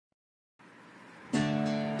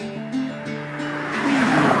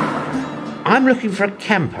I'm looking for a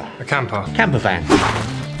camper. A camper? Camper van.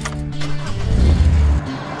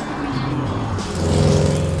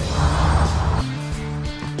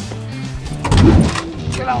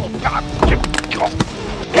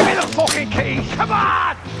 Give me the fucking keys, come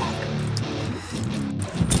on!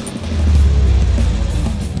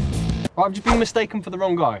 I've just been mistaken for the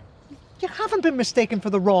wrong guy. You haven't been mistaken for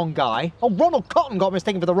the wrong guy. Oh, Ronald Cotton got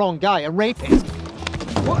mistaken for the wrong guy, a rapist.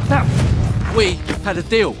 What the? We had a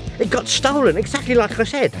deal. It got stolen, exactly like I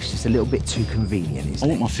said. That's just a little bit too convenient, isn't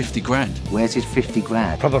I it? want my 50 grand. Where's his 50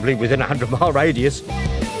 grand? Probably within a 100-mile radius.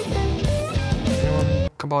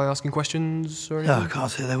 Come by asking questions or anything? No, I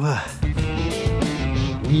can't say there were.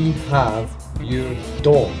 We have your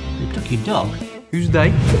dog. You took your dog? Who's they?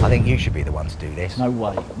 I think you should be the one to do this. No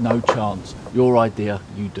way, no chance. Your idea,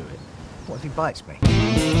 you do it. What if he bites me?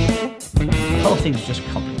 The whole thing's just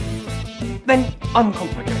complicated. Then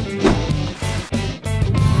uncomplicated.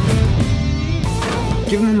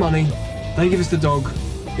 Give them the money, they give us the dog.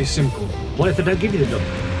 It's simple. What if they don't give you the dog?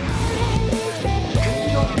 Can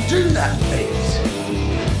you not do that, please?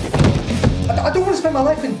 I don't want to spend my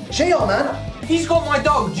life in jail, man. He's got my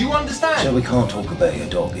dog, do you understand? So we can't talk about your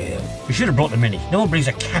dog here. We should have brought the Mini. No one brings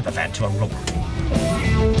a camper van to a robbery.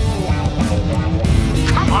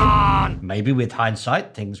 Come on! Maybe with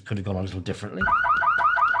hindsight, things could have gone a little differently.